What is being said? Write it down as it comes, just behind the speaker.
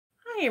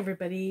Hi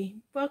everybody,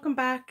 welcome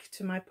back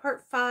to my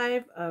part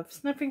 5 of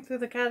sniffing through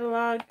the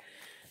catalog.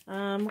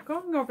 We're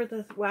going over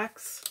the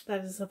wax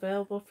that is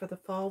available for the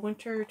fall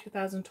winter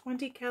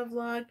 2020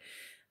 catalog,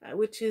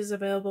 which is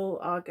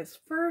available August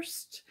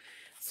 1st.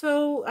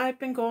 So I've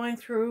been going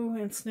through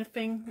and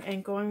sniffing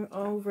and going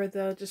over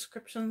the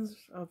descriptions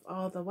of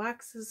all the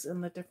waxes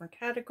in the different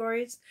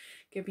categories,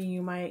 giving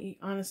you my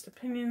honest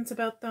opinions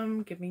about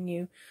them, giving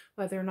you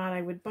whether or not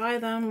I would buy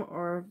them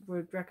or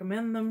would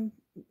recommend them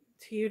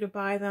to you to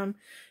buy them.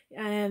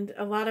 And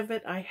a lot of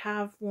it I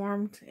have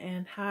warmed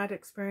and had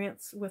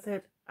experience with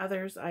it,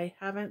 others I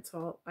haven't,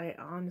 so I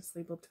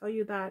honestly will tell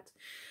you that.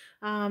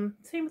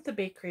 Same with the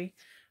bakery.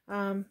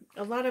 A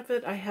lot of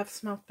it I have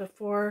smelt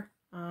before.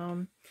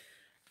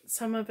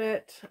 Some of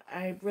it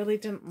I really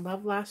didn't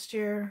love last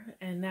year,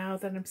 and now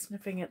that I'm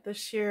sniffing it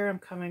this year, I'm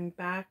coming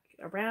back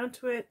around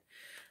to it.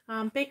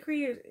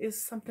 Bakery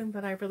is something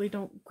that I really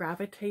don't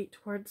gravitate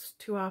towards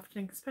too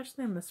often,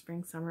 especially in the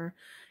spring, summer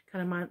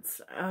kind of months,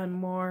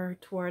 more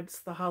towards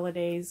the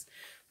holidays,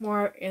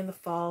 more in the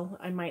fall.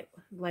 I might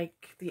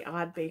like the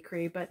odd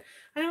bakery, but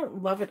I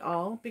don't love it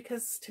all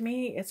because to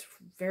me it's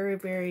very,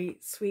 very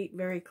sweet,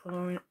 very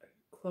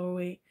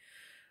Chloe.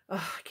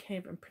 Oh, I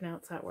can't even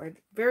pronounce that word.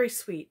 Very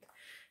sweet.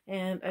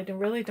 And I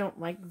really don't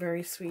like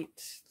very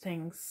sweet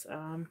things.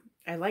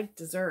 I like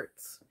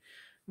desserts,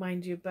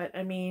 mind you, but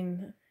I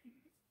mean,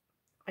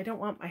 I don't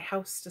want my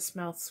house to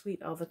smell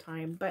sweet all the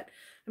time, but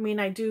I mean,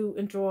 I do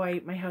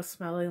enjoy my house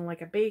smelling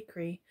like a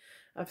bakery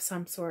of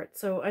some sort.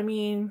 So, I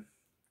mean,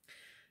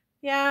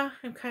 yeah,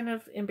 I'm kind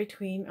of in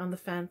between on the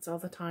fence all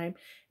the time,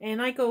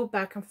 and I go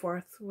back and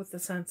forth with the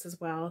scents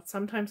as well.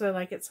 Sometimes I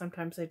like it,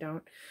 sometimes I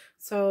don't.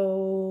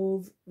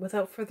 So,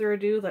 without further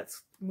ado,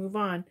 let's move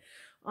on.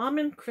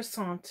 Almond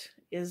Croissant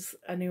is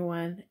a new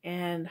one,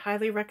 and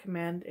highly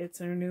recommend. It's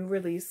a new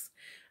release,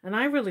 and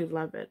I really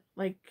love it.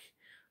 Like,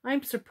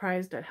 I'm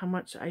surprised at how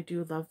much I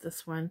do love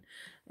this one.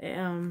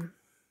 It's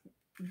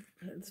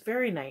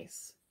very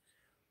nice.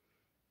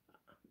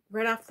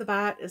 Right off the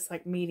bat, it's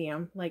like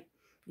medium. Like,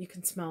 you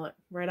can smell it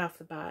right off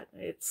the bat.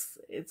 It's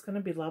going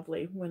to be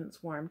lovely when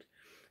it's warmed.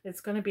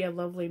 It's going to be a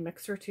lovely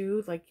mixer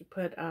too. Like, you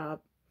put a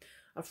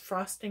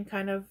frosting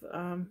kind of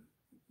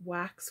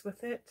wax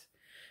with it.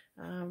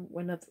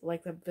 When it's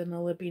like the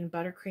vanilla bean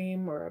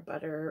buttercream or a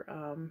butter,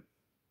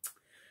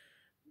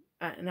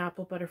 an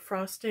apple butter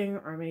frosting,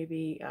 or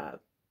maybe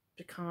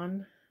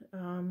pecan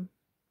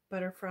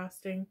butter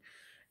frosting,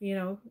 you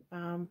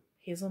know,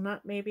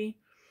 hazelnut maybe,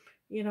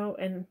 you know,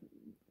 and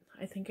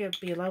I think it would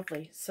be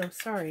lovely. So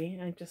sorry,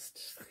 I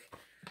just,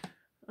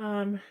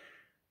 a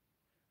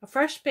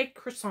fresh baked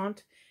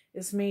croissant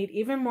is made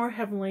even more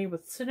heavenly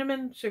with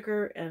cinnamon,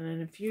 sugar, and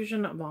an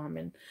infusion of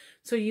almond.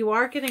 So you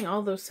are getting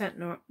all those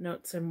scent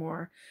notes and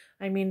more.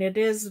 I mean, it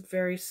is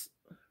very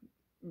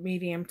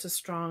medium to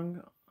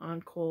strong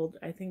on cold.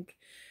 I think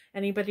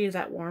anybody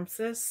that warms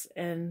this,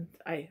 and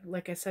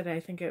like I said,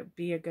 I think it would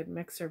be a good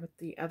mixer with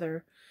the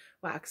other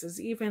waxes.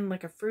 Even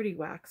like a fruity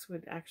wax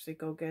would actually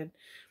go good.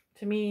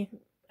 To me,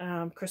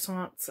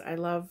 croissants, I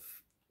love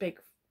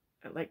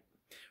like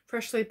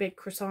freshly baked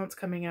croissants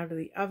coming out of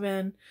the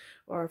oven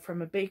or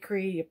from a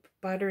bakery. You put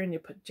butter and you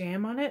put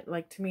jam on it.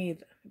 Like, to me,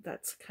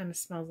 that's kind of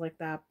smells like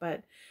that,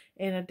 but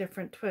in a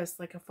different twist,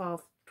 like a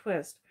fall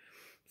twist.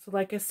 So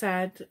like I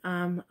said,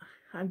 I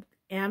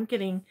am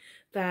getting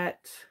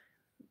that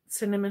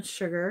cinnamon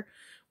sugar,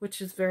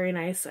 which is very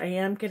nice. I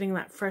am getting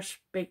that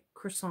fresh baked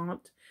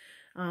croissant,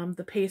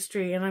 the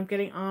pastry, and I'm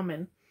getting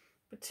almond.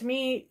 But to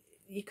me,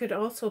 you could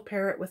also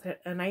pair it with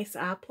a nice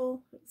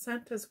apple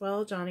scent as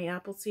well, Johnny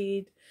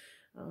Appleseed,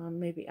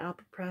 maybe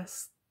apple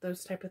press,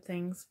 those type of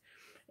things.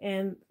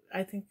 And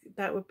I think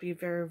that would be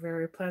very,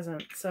 very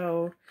pleasant.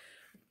 So,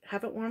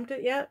 haven't warmed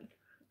it yet.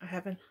 I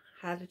haven't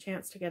had a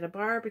chance to get a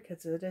bar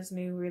because it is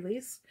new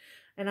release,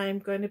 and I'm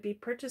going to be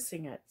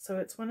purchasing it. So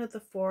it's one of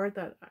the 4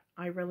 that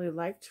I really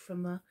liked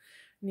from the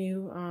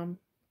new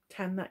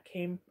 10 that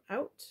came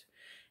out,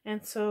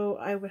 and so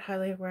I would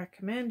highly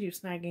recommend you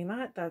snagging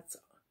that. That's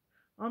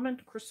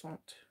Almond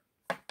Croissant.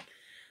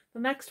 The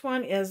next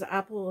one is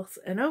apples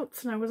and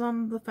oats, and I was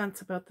on the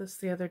fence about this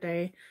the other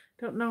day.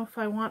 Don't know if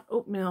I want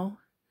oatmeal.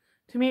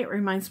 To me, it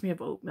reminds me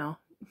of oatmeal,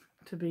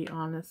 to be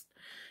honest.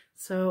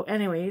 So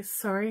anyways,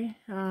 sorry.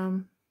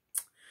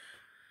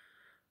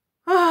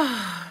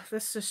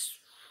 This just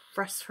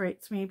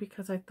frustrates me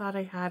because I thought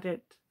I had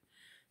it.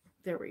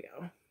 There we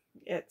go.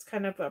 It's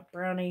kind of a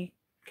brownie,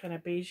 kind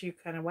of beigey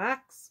kind of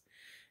wax.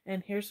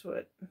 And here's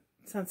what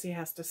Scentsy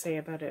has to say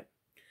about it.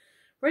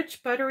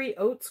 Rich, buttery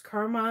oats,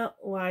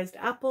 caramelized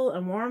apple,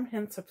 and warm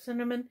hints of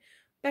cinnamon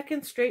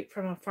beckon straight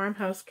from a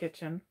farmhouse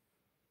kitchen.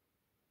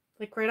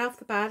 Like, right off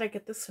the bat, I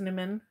get the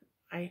cinnamon.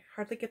 I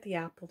hardly get the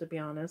apple, to be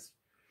honest.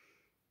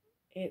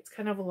 It's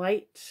kind of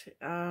light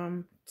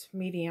to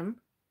medium.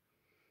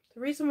 The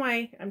reason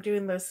why I'm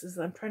doing this is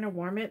I'm trying to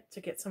warm it to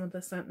get some of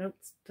the scent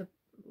notes, to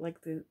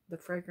like the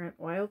fragrant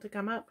oil to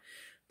come up,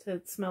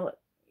 to smell it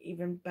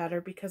even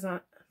better, because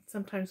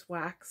sometimes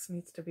wax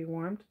needs to be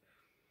warmed.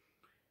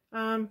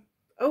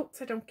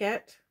 Oats I don't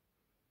get.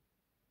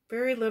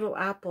 Very little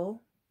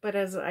apple. but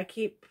as I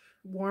keep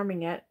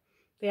warming it,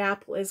 the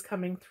apple is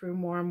coming through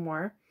more and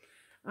more.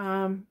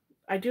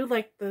 I do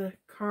like the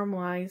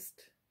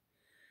caramelized,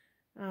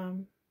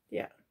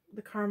 yeah,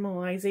 the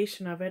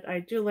caramelization of it. I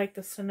do like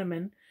the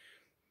cinnamon.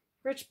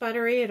 Rich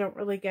buttery, I don't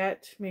really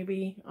get.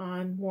 Maybe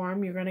on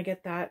warm, you're going to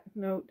get that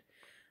note.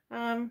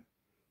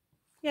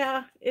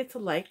 Yeah, it's a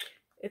like.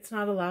 It's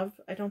not a love.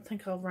 I don't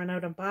think I'll run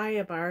out and buy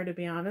a bar, to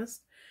be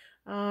honest.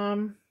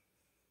 On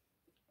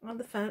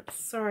the fence,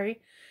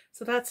 sorry.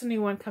 So that's a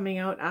new one coming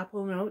out,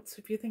 Apple Notes.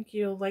 If you think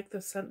you'll like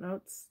the scent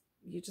notes,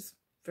 you just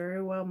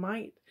very well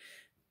might.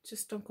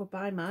 Just don't go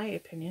by my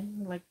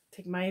opinion. Like,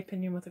 take my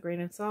opinion with a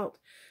grain of salt,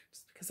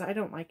 just because I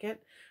don't like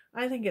it.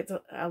 I think it's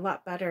a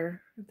lot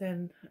better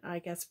than, I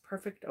guess,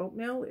 Perfect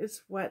Oatmeal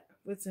is what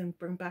was in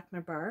Bring Back My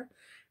Bar.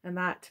 And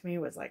that to me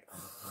was like,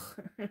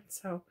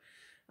 so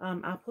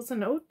apples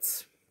and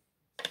oats.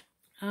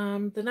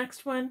 The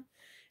next one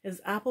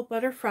is apple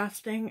butter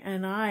frosting,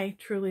 and I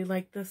truly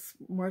like this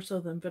more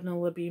so than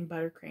vanilla bean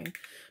buttercream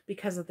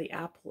because of the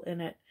apple in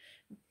it.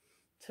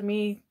 To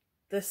me,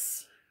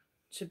 this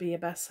should be a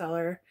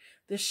bestseller.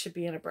 This should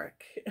be in a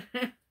brick.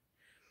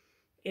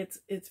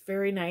 It's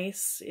very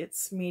nice.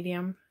 It's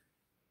medium.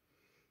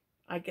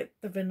 I get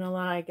the vanilla,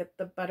 I get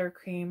the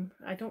buttercream.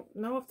 I don't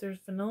know if there's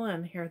vanilla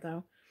in here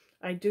though.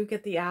 I do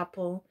get the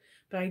apple,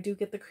 but I do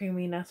get the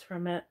creaminess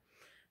from it.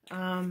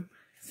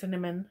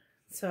 Cinnamon.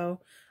 So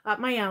up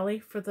my alley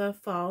for the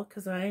fall,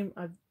 because I'm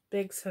a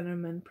big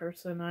cinnamon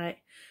person. I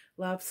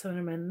love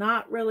cinnamon.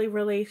 Not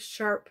really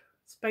sharp,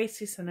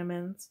 spicy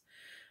cinnamons.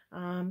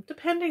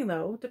 Depending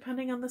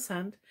on the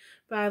scent.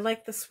 But I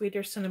like the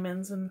sweeter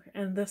cinnamons,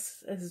 and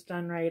this is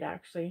done right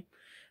actually.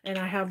 And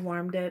I have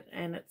warmed it,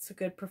 and it's a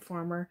good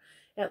performer.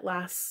 It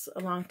lasts a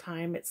long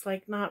time. It's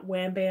like not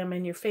wham bam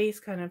in your face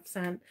kind of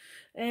scent.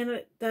 And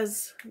it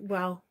does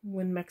well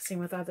when mixing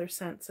with other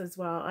scents as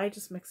well. I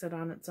just mix it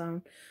on its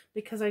own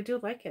because I do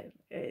like it.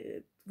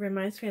 It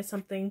reminds me of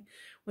something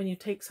when you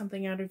take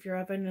something out of your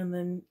oven and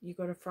then you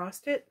go to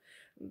frost it.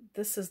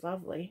 This is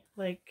lovely.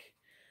 Like,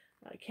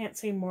 I can't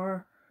say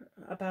more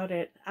about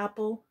it.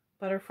 Apple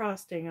butter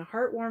frosting, a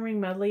heartwarming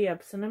medley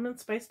of cinnamon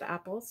spiced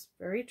apples,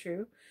 very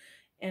true,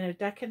 and a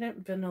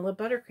decadent vanilla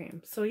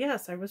buttercream. So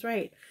yes, I was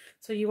right.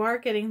 So you are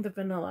getting the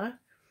vanilla,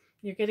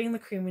 you're getting the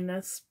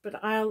creaminess,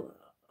 but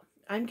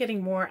I'm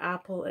getting more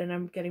apple and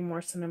I'm getting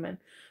more cinnamon,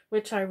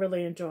 which I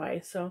really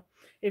enjoy. So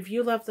if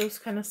you love those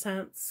kind of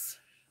scents,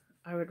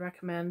 I would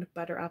recommend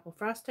butter apple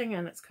frosting,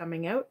 and it's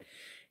coming out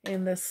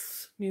in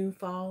this new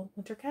fall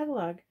winter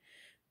catalog.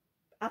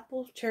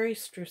 Apple cherry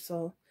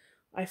streusel.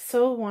 I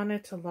so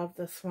wanted to love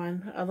this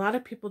one. A lot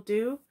of people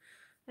do.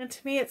 And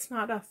to me, it's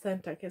not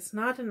authentic. It's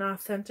not an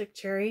authentic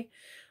cherry.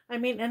 I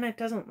mean, and it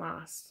doesn't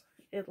last.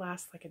 It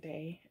lasts like a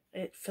day.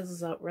 It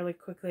fizzles out really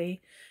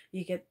quickly.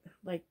 You get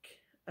like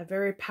a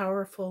very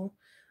powerful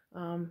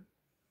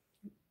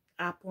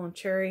apple and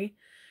cherry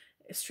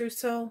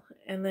streusel.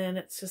 And then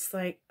it's just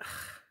like,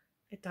 ugh,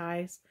 it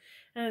dies.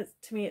 And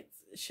to me, it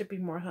should be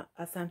more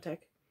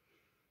authentic.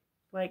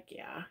 Like,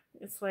 yeah,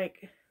 it's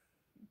like,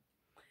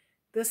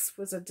 this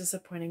was a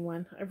disappointing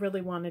one. I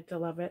really wanted to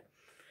love it.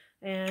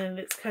 And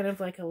it's kind of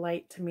like a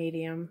light to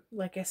medium.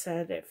 Like I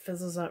said, it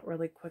fizzles out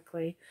really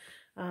quickly.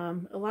 A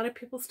lot of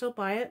people still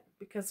buy it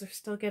because they're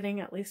still getting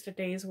at least a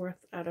day's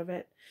worth out of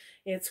it.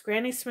 It's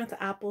Granny Smith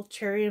apple,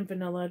 cherry, and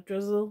vanilla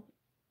drizzle.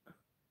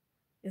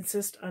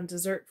 Insist on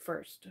dessert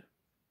first.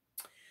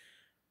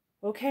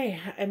 Okay,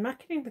 I'm not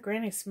getting the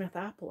Granny Smith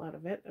apple out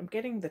of it. I'm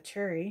getting the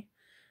cherry.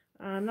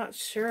 I'm not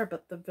sure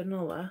about the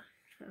vanilla.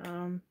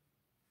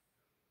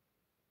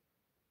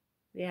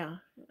 Yeah,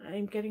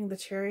 I'm getting the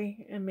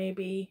cherry and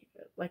maybe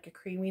like a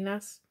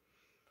creaminess.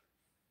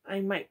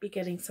 I might be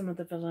getting some of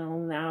the vanilla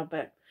now,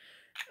 but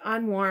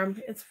on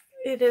warm,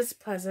 it is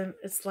pleasant.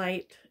 It's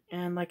light,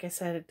 and like I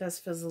said, it does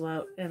fizzle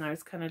out, and I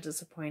was kind of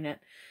disappointed.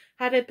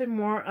 Had it been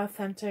more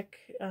authentic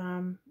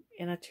in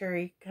a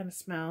cherry kind of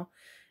smell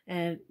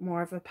and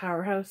more of a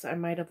powerhouse, I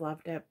might have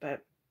loved it,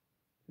 but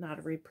not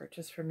a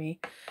repurchase for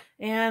me.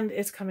 And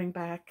it's coming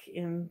back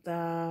in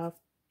the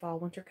fall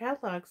winter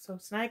catalog, so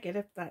snag it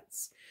if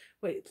that's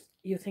what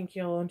you think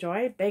you'll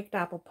enjoy. Baked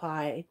apple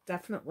pie,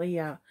 definitely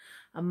a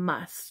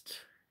must.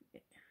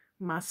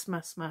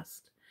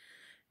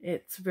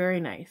 It's very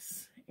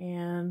nice,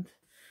 and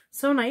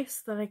so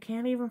nice that I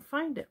can't even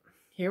find it.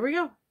 Here we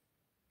go.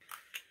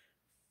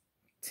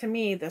 To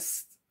me,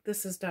 this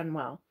is done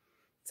well.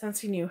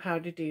 Scentsy knew how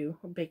to do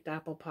baked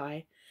apple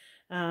pie.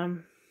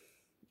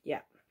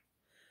 Yeah.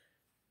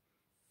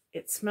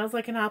 It smells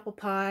like an apple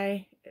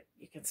pie.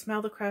 You can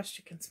smell the crust.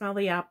 You can smell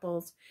the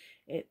apples.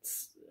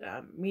 It's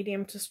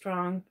medium to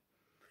strong.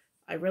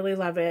 I really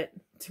love it.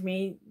 To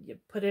me, you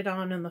put it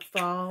on in the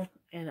fall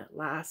and it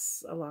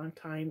lasts a long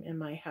time in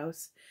my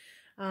house.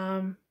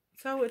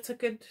 So it's a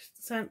good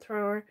scent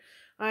thrower.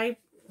 I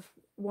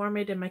warm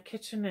it in my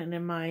kitchen and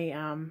in my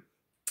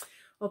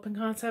open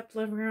concept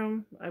living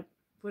room. I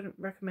wouldn't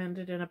recommend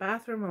it in a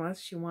bathroom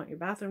unless you want your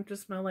bathroom to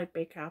smell like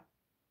baked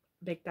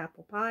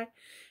apple pie.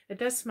 It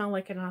does smell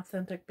like an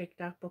authentic baked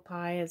apple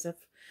pie, as if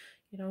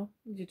You know,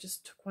 you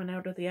just took one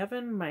out of the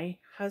oven. My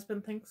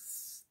husband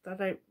thinks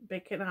that I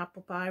bake an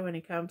apple pie when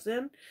he comes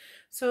in.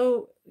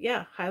 So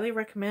yeah, highly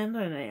recommend.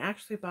 And I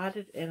actually bought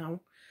it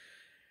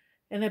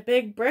in a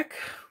big brick.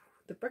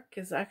 The brick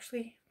is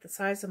actually the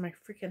size of my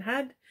freaking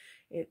head.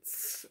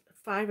 It's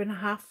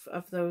 5.5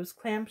 of those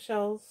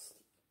clamshells.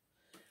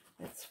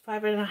 It's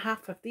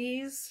 5.5 of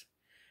these,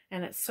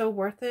 and it's so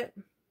worth it,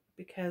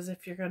 because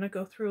if you're going to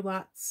go through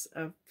lots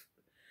of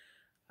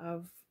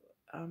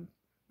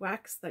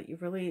wax that you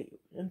really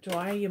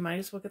enjoy, you might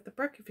as well get the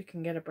brick if you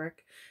can get a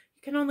brick.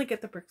 You can only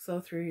get the bricks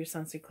though through your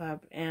Scentsy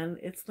Club, and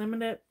it's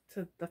limited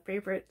to the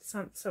favorite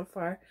scents so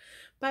far,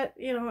 but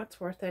you know,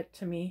 it's worth it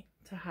to me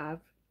to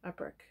have a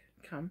brick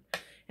come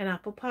an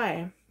apple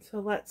pie. So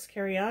let's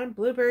carry on.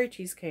 Blueberry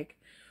cheesecake.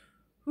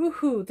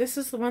 Woohoo! This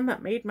is the one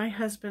that made my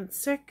husband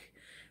sick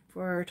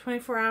for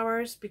 24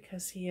 hours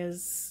because he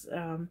is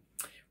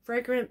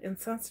fragrant and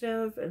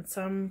sensitive, and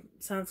some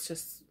scents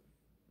just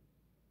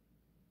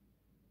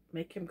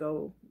make him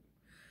go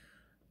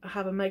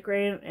have a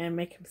migraine and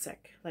make him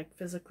sick, like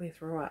physically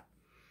throw up.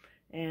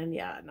 And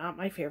yeah, not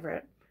my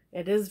favorite.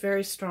 It is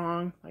very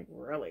strong, like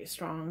really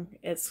strong.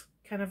 It's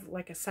kind of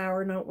like a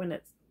sour note when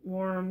it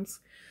warms.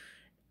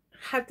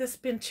 Had this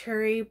been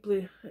cherry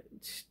blue,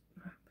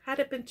 had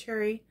it been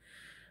cherry,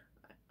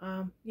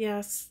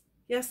 yes,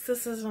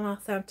 this is an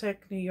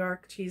authentic New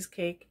York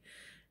cheesecake.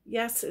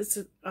 Yes, it's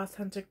an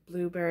authentic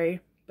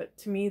blueberry, but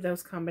to me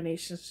those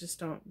combinations just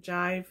don't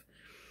jive.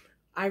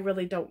 I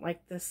really don't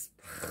like this.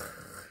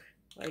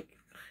 Like,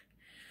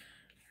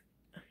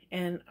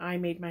 and I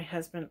made my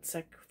husband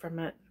sick from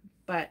it,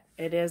 but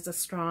it is a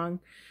strong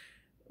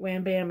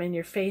wham bam in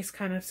your face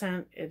kind of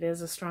scent. It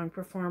is a strong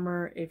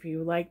performer. If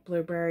you like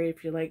blueberry,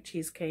 if you like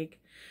cheesecake,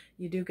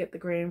 you do get the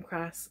graham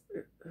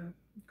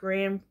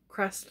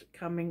crust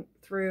coming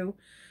through.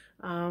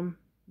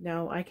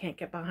 No, I can't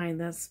get behind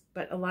this,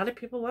 but a lot of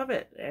people love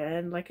it.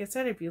 And like I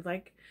said, if you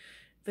like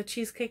the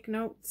cheesecake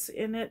notes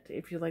in it,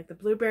 if you like the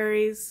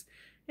blueberries,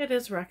 it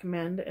is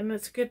recommend, and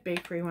it's a good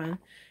bakery one.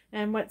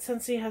 And what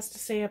Scentsy has to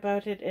say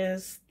about it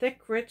is thick,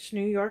 rich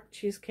New York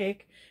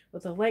cheesecake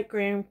with a light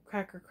graham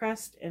cracker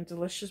crust and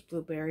delicious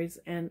blueberries,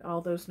 and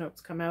all those notes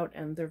come out,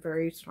 and they're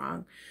very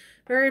strong,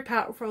 very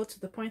powerful, to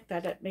the point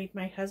that it made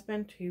my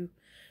husband, who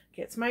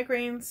gets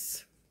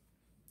migraines,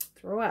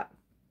 throw up.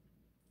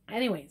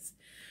 Anyways,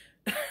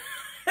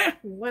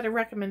 what a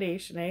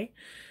recommendation, eh?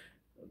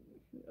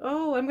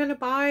 Oh, I'm gonna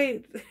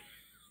buy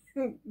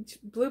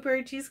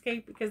blueberry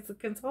cheesecake because the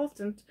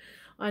consultant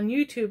on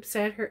YouTube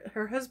said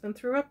her husband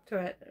threw up to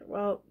it.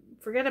 Well,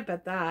 forget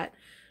about that.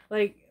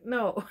 Like,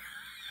 no.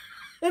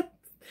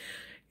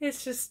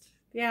 It's just,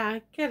 yeah,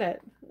 I get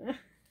it.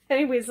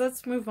 Anyways,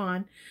 let's move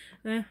on.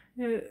 I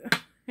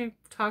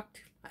talked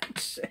too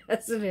much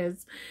as it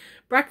is.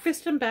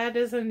 Breakfast in Bed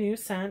is a new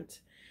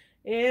scent.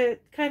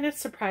 It kind of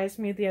surprised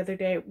me the other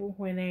day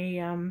when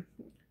I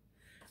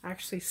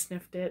actually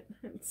sniffed it.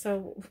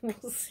 So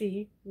we'll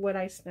see what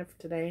I sniffed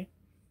today.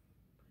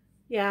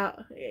 Yeah,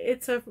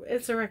 it's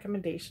a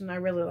recommendation. I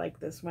really like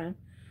this one.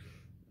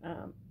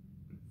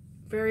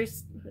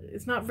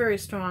 It's not very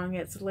strong.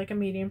 It's like a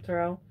medium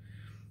throw.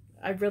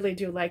 I really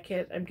do like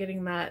it. I'm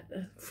getting that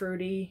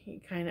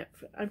fruity kind of,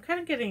 I'm kind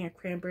of getting a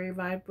cranberry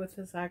vibe with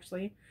this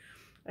actually.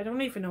 I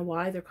don't even know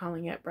why they're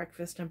calling it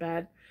Breakfast in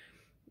Bed.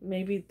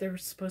 Maybe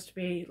there's supposed to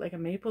be like a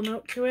maple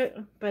note to it.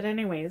 But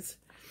anyways,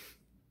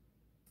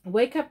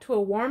 wake up to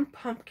a warm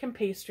pumpkin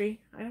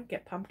pastry. I don't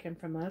get pumpkin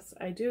from this.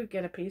 I do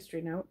get a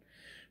pastry note.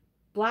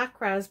 Black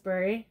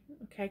raspberry.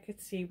 Okay, I could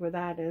see where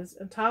that is.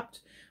 And topped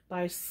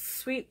by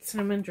sweet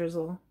cinnamon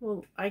drizzle.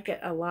 Well, I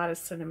get a lot of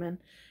cinnamon.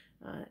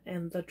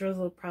 And the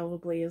drizzle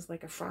probably is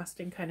like a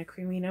frosting kind of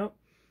creamy note.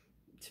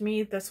 To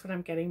me, that's what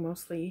I'm getting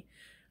mostly.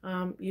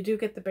 You do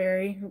get the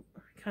berry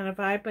kind of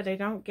vibe, but I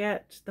don't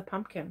get the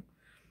pumpkin.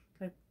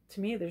 Like,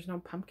 to me, there's no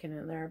pumpkin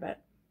in there, but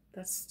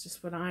that's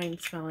just what I'm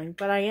smelling.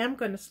 But I am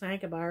going to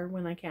snag a bar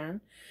when I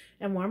can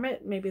and warm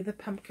it. Maybe the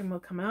pumpkin will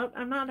come out.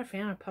 I'm not a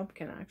fan of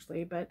pumpkin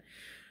actually, but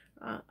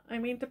I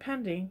mean,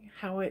 depending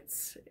how it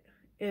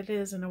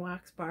is in a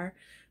wax bar.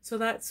 So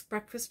that's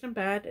Breakfast in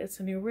Bed. It's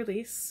a new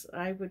release.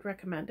 I would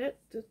recommend it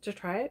to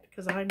try it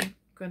because I'm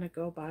going to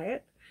go buy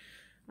it.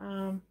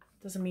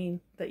 Doesn't mean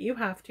that you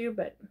have to,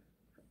 but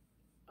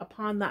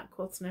upon that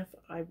cold sniff,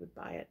 I would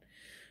buy it.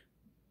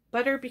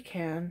 Butter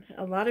pecan.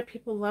 A lot of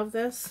people love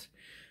this.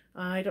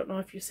 I don't know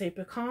if you say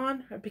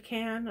pecan or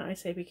pecan. I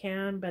say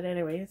pecan, but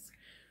anyways.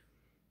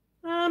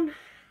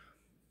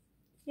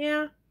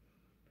 Yeah.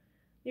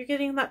 You're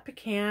getting that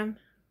pecan.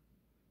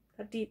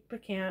 That deep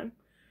pecan.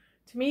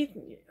 To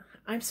me,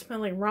 I'm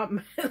smelling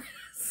rum.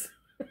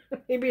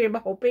 Maybe I'm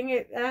hoping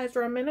it has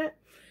rum in it,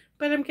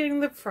 but I'm getting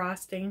the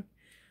frosting.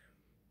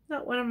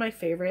 Not one of my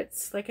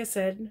favorites. Like I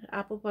said,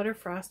 apple butter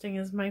frosting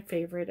is my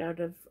favorite out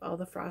of all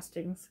the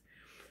frostings.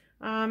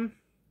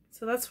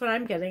 So that's what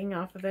I'm getting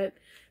off of it.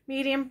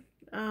 Medium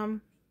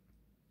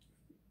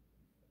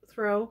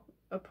throw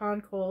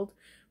upon cold.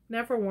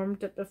 Never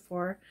warmed it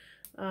before.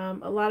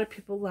 A lot of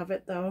people love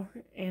it though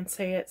and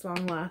say it's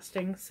long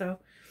lasting. So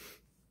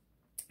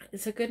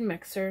It's a good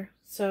mixer.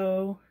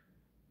 So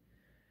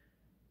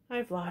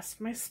I've lost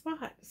my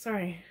spot.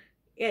 Sorry.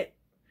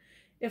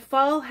 If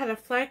fall had a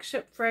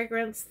flagship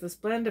fragrance, this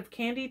blend of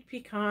candied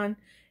pecan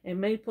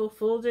and maple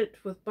folded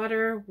with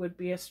butter would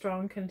be a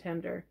strong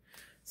contender.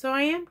 So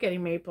I am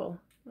getting maple.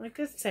 I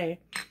could say.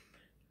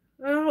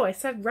 Oh, I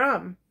said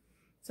rum.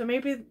 So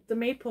maybe the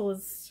maple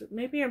is,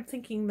 maybe I'm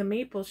thinking the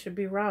maple should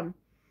be rum.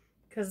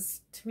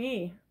 Because to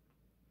me,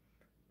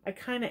 I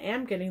kind of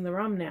am getting the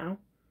rum now.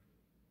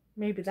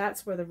 Maybe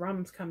that's where the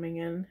rum's coming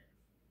in.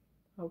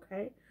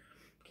 Okay.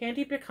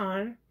 Candy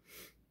pecan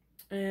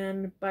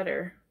and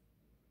butter.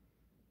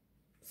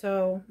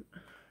 So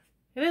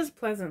it is a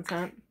pleasant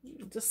scent.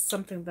 Just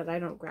something that I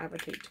don't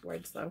gravitate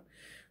towards though.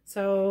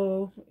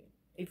 So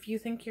if you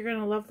think you're going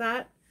to love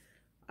that,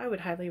 I would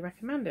highly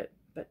recommend it.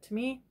 But to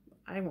me,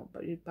 I won't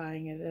be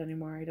buying it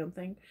anymore, I don't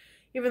think.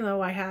 Even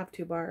though I have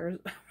 2 bars.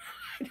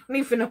 I don't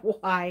even know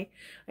why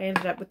I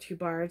ended up with 2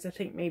 bars. I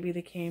think maybe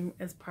they came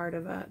as part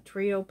of a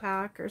trio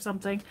pack or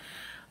something.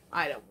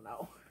 I don't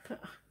know.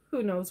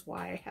 Who knows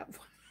why I have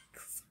one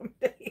some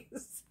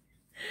days.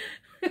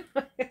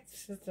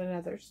 It's just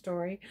another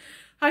story.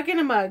 Hug in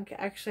a Mug,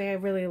 actually, I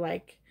really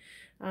like.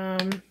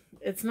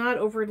 It's not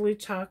overly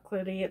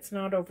chocolatey. It's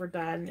not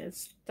overdone.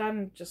 It's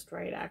done just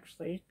right,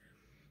 actually.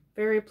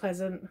 Very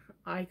pleasant.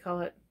 I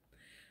call it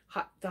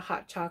the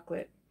hot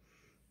chocolate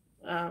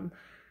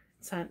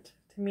scent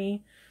to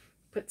me.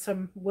 Put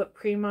some whipped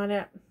cream on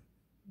it.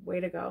 Way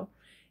to go.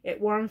 It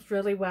warms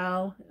really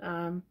well.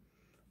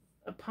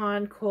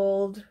 Upon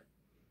cold,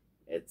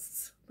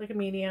 it's like a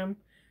medium.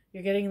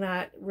 You're getting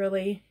that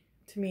really,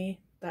 to me,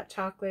 that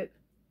chocolate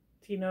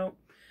tea note.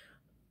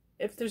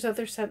 If there's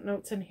other scent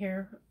notes in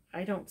here,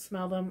 I don't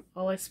smell them.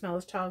 All I smell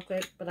is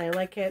chocolate, but I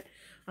like it.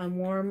 On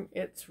warm,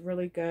 it's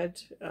really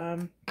good.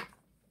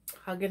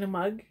 Hug in a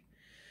Mug.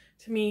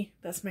 To me,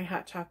 that's my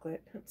hot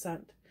chocolate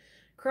scent.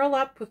 Curl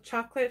up with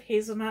chocolate,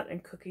 hazelnut,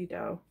 and cookie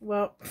dough.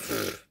 Well,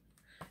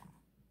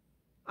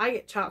 I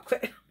get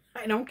chocolate.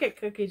 I don't get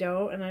cookie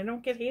dough, and I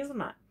don't get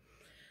hazelnut.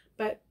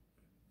 But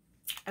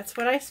that's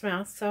what I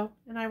smell, so,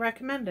 and I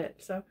recommend it.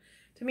 So,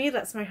 to me,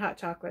 that's my hot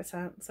chocolate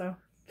scent. So,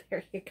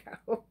 there you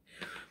go.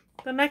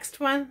 The next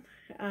one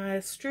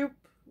is Stroop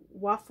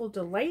Waffle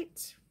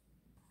Delight.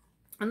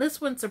 And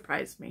this one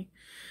surprised me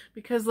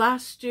because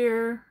last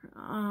year,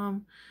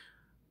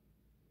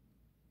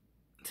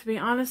 to be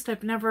honest,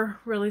 I've never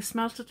really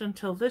smelt it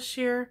until this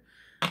year,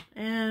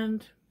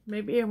 and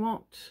maybe I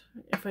won't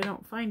if I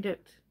don't find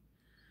it.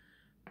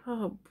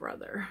 Oh,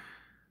 brother.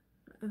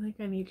 I think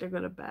I need to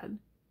go to bed.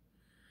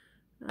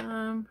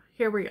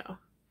 Here we go.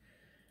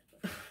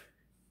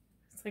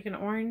 It's like an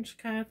orange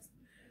kind of.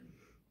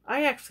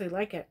 I actually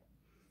like it.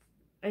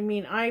 I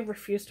mean, I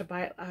refused to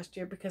buy it last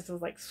year because it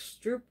was like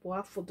Stroop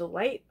Waffle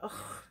Delight.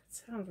 Oh, it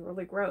sounds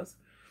really gross.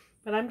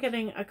 But I'm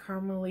getting a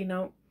caramely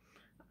note.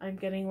 I'm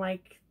getting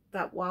like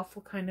that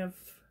waffle kind of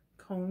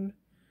cone.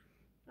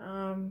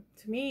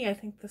 To me, I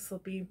think this will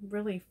be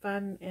really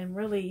fun and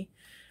really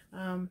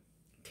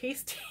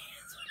tasty.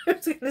 That's what I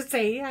was going to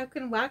say. How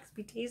can wax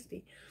be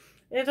tasty?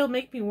 It'll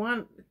make me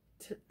want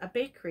a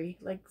bakery,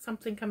 like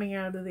something coming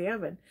out of the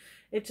oven.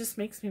 It just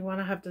makes me want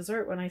to have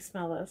dessert when I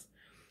smell this.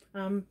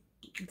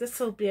 This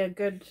will be a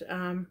good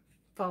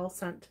fall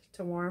scent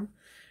to warm.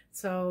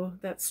 So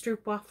that's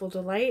Stroop Waffle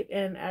Delight,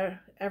 and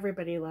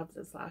everybody loved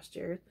this last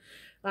year.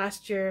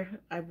 Last year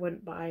I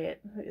wouldn't buy it.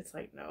 It's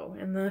like no.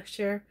 And this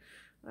year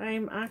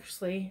I'm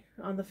actually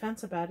on the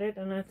fence about it,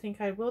 and I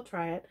think I will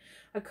try it.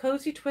 A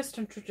cozy twist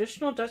on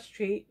traditional Dutch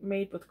treat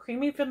made with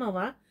creamy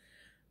vanilla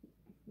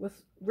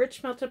with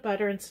rich melted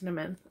butter and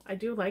cinnamon. I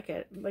do like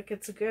it. Like,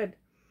 it's good.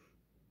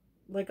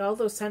 Like, all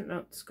those scent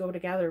notes go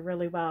together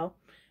really well,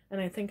 and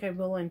I think I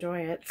will enjoy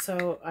it.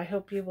 So I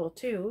hope you will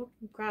too.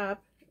 Grab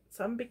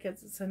some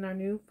because it's in our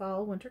new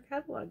fall winter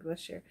catalog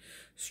this year.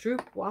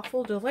 Stroop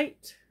Waffle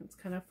Delight. It's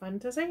kind of fun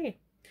to say.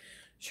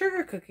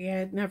 Sugar cookie I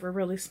had never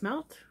really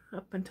smelt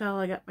up until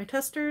I got my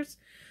testers,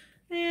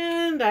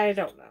 and I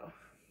don't know.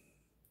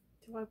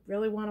 Do I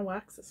really want a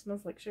wax that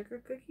smells like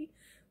sugar cookie?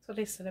 So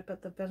they set up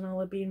at the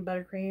vanilla bean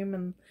buttercream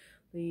and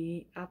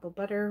the apple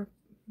butter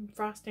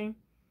frosting.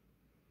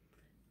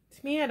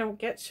 To me, I don't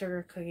get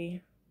sugar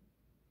cookie.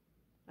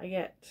 I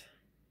get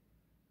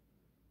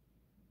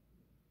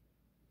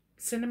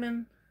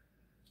cinnamon.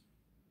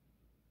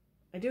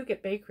 I do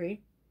get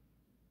bakery,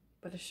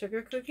 but a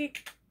sugar cookie?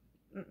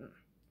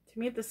 To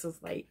me, this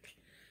is light.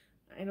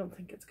 I don't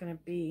think it's going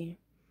to be.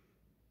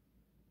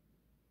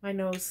 My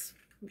nose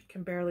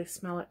can barely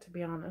smell it, to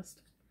be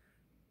honest.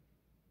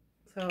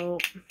 So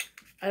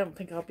I don't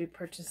think I'll be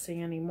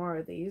purchasing any more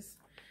of these.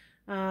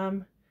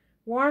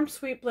 Warm,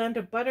 sweet blend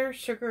of butter,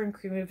 sugar, and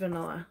creamy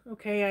vanilla.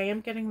 Okay, I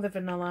am getting the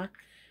vanilla.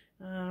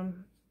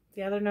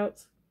 The other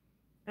notes,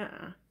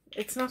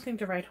 it's nothing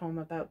to write home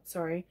about,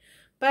 sorry.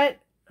 But,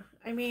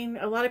 I mean,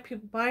 a lot of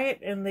people buy it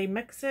and they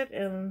mix it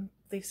and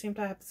they seem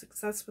to have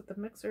success with the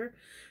mixer.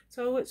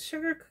 So it's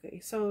sugar cookie.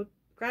 So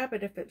grab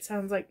it if it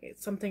sounds like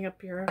it's something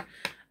up your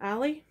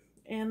alley.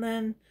 And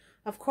then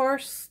Of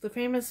course, the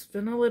famous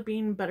vanilla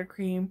bean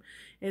buttercream.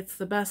 It's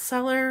the best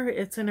seller.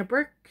 It's in a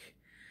brick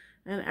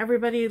and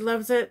everybody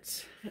loves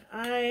it.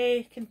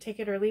 I can take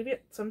it or leave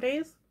it some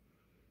days.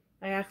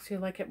 I actually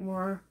like it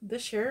more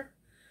this year.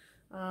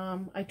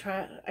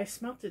 I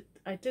smelled it.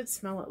 I did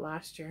smell it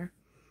last year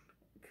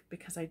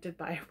because I did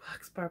buy a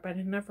wax bar, but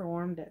I never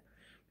warmed it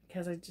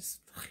because I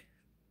just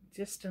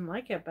didn't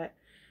like it. But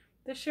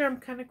this year I'm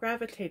kind of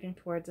gravitating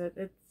towards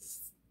it.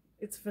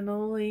 It's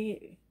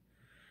vanilla-y,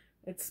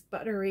 it's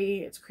buttery,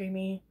 it's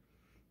creamy.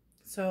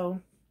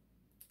 So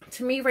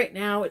to me right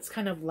now it's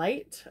kind of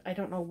light. I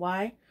don't know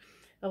why.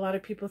 A lot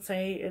of people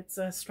say it's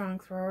a strong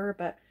thrower,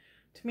 but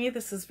to me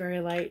this is very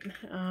light.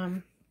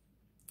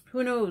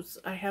 Who knows?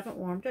 I haven't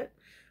warmed it,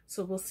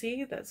 so we'll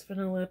see. That's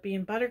vanilla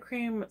bean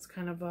buttercream. It's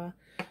kind of a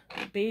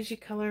beigey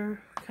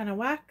color kind of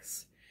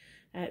wax.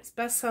 And it's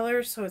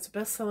bestseller, so it's a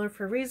bestseller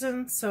for a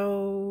reason.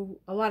 So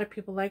a lot of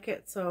people like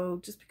it.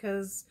 So just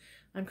because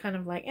I'm kind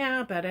of like,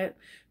 yeah, about it,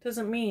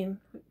 doesn't mean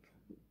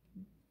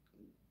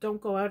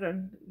don't go out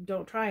and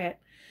don't try it.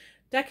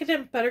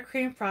 Decadent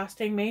buttercream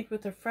frosting made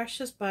with the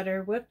freshest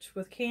butter, whipped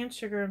with canned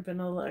sugar and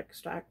vanilla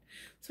extract.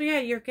 So yeah,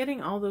 you're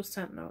getting all those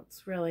scent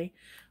notes, really.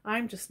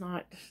 I'm just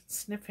not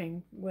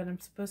sniffing what I'm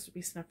supposed to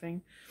be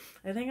sniffing.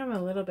 I think I'm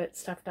a little bit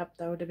stuffed up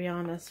though, to be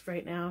honest,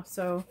 right now.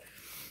 So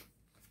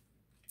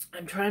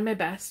I'm trying my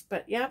best.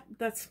 But yeah,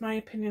 that's my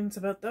opinions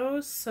about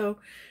those. So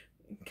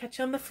catch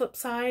you on the flip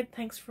side.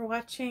 Thanks for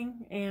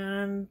watching,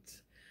 and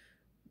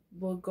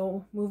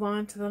we'll move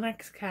on to the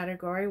next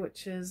category,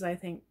 which is, I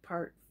think,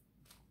 part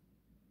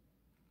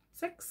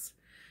 6.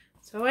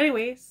 So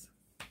anyways,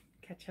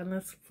 catch you on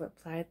this flip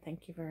side.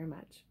 Thank you very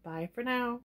much. Bye for now.